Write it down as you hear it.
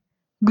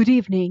Good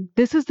evening.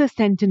 This is the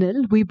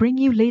Sentinel. We bring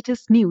you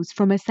latest news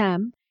from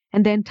Assam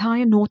and the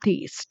entire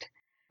Northeast.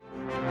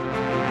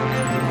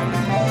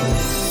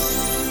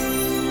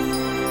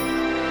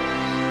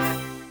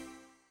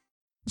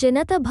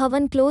 Janata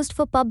Bhavan closed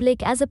for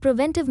public as a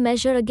preventive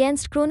measure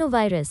against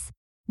coronavirus.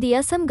 The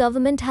Assam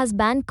government has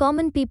banned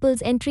common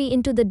people's entry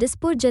into the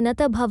Dispur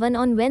Janata Bhavan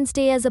on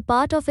Wednesday as a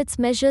part of its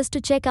measures to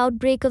check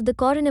outbreak of the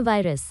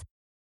coronavirus.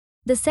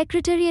 The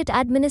Secretariat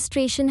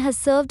administration has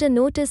served a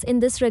notice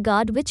in this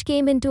regard which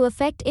came into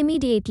effect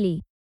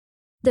immediately.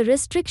 The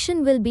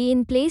restriction will be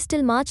in place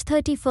till March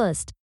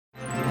 31st.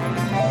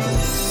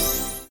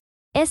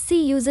 SC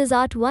uses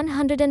Art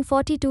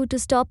 142 to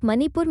stop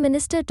Manipur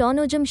Minister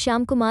Tonojam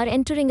Shyamkumar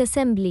entering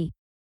Assembly.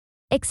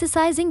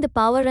 Exercising the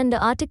power under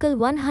Article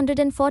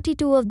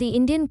 142 of the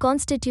Indian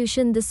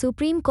Constitution, the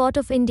Supreme Court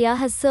of India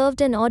has served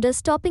an order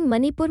stopping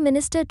Manipur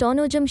Minister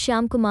Tonojam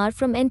Shyamkumar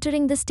from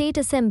entering the State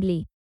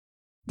Assembly.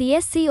 The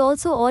SC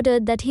also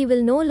ordered that he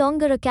will no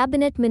longer a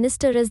cabinet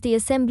minister as the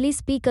Assembly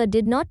Speaker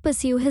did not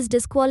pursue his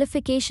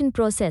disqualification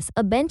process.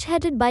 A bench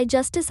headed by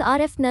Justice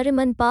R.F.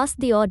 Nariman passed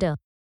the order.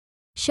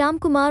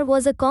 Shyamkumar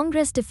was a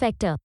Congress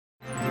defector.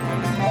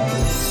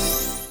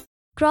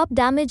 Crop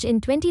damage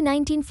in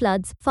 2019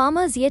 floods,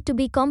 farmers yet to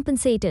be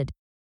compensated.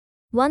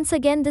 Once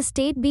again, the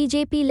state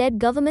BJP-led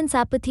government's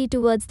apathy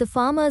towards the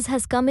farmers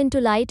has come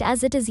into light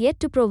as it is yet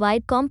to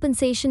provide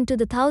compensation to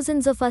the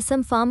thousands of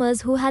Assam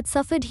farmers who had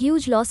suffered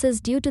huge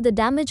losses due to the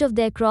damage of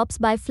their crops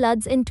by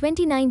floods in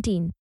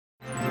 2019.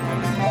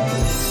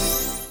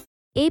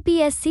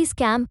 APSC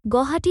scam,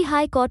 Guwahati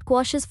High Court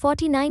quashes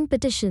 49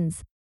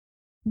 petitions.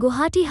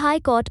 Guwahati High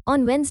Court,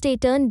 on Wednesday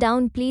turned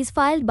down pleas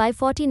filed by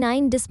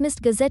 49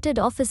 dismissed gazetted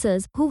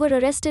officers who were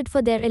arrested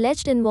for their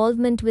alleged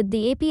involvement with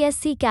the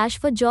APSC cash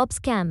for job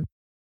scam.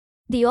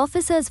 The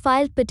officers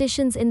filed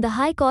petitions in the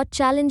High Court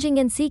challenging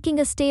and seeking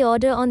a stay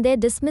order on their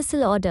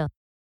dismissal order.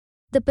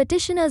 The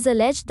petitioners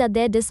alleged that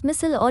their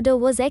dismissal order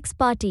was ex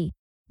parte.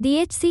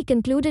 The HC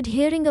concluded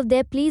hearing of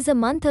their pleas a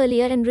month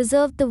earlier and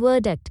reserved the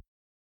verdict.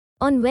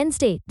 On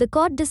Wednesday, the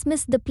court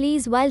dismissed the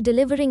pleas while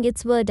delivering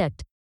its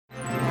verdict.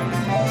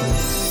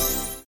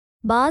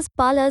 Bars,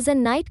 parlours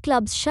and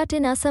nightclubs shut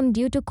in Assam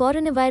due to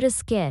coronavirus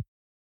scare.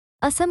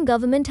 Assam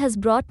government has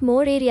brought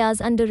more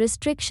areas under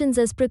restrictions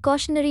as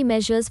precautionary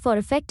measures for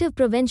effective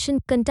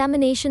prevention,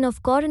 contamination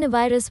of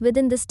coronavirus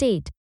within the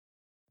state.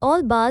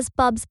 All bars,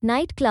 pubs,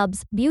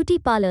 nightclubs, beauty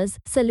parlours,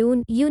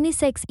 saloon,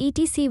 unisex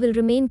etc. will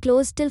remain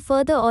closed till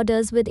further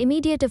orders with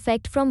immediate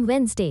effect from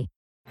Wednesday.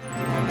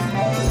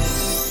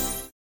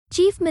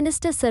 Chief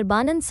Minister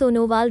Sarbanand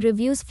Sonowal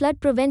reviews flood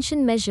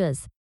prevention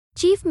measures.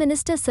 Chief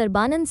Minister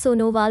Sarbanand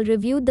Sonowal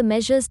reviewed the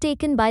measures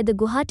taken by the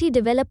Guwahati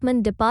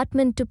Development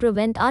Department to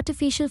prevent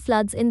artificial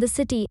floods in the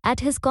city at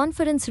his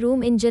conference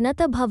room in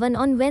Janata Bhavan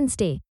on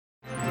Wednesday.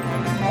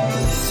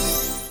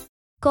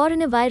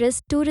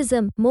 Coronavirus,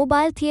 tourism,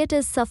 mobile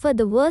theatres suffer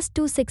the worst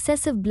two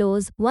successive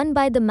blows, one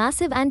by the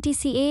massive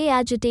anti-CAA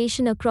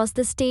agitation across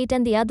the state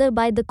and the other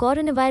by the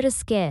coronavirus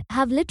scare,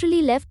 have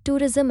literally left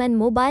tourism and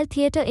mobile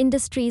theatre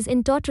industries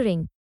in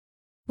tottering.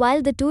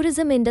 While the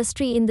tourism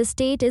industry in the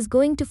state is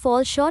going to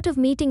fall short of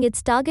meeting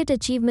its target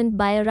achievement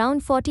by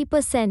around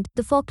 40%,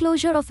 the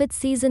foreclosure of its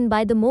season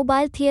by the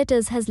mobile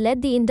theatres has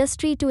led the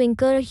industry to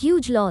incur a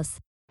huge loss.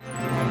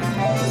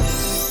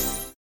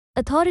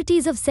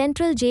 Authorities of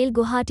Central Jail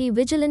Guwahati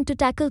vigilant to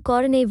tackle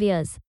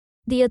coronavirus.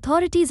 The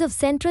authorities of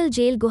Central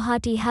Jail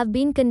Guwahati have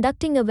been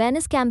conducting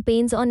awareness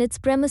campaigns on its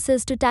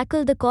premises to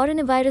tackle the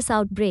coronavirus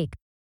outbreak.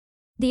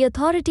 The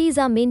authorities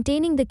are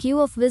maintaining the queue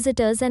of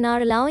visitors and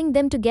are allowing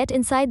them to get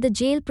inside the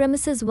jail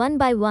premises one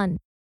by one.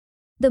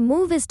 The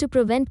move is to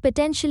prevent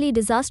potentially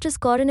disastrous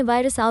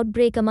coronavirus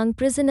outbreak among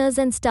prisoners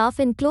and staff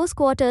in close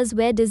quarters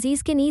where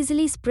disease can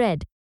easily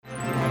spread.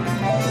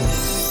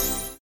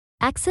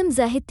 Axam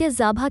Sahitya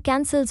Sabha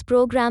cancels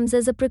programs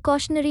as a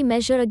precautionary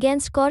measure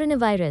against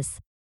coronavirus.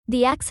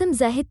 The Axam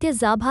Sahitya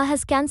Sabha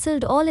has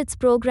cancelled all its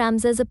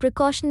programs as a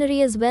precautionary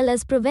as well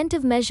as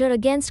preventive measure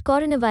against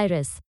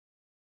coronavirus.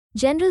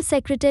 General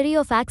Secretary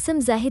of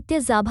Axam Sahitya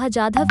Sabha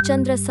Jadhav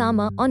Chandra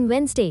Sama, on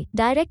Wednesday,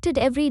 directed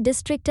every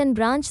district and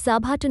branch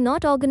Sabha to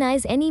not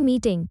organize any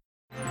meeting.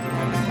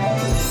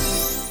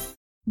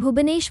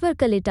 Bhubaneswar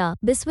Kalita,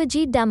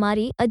 Biswajit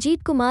Damari,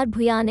 Ajit Kumar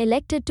Bhuyan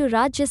elected to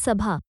Rajya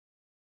Sabha.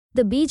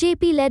 The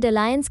BJP-led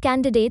alliance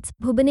candidates,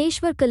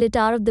 Bhubaneswar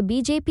Kalitar of the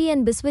BJP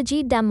and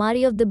Biswajit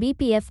Damari of the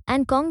BPF,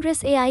 and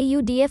Congress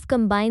AIUDF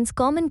combines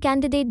common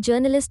candidate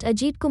journalist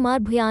Ajit Kumar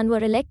Bhuyan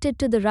were elected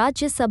to the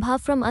Rajya Sabha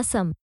from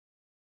Assam.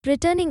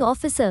 Returning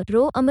Officer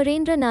Ro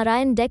Amarendra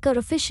Narayan Dekkar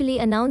officially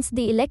announced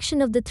the election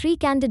of the three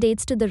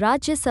candidates to the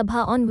Rajya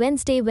Sabha on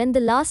Wednesday when the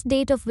last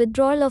date of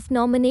withdrawal of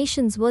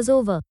nominations was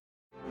over.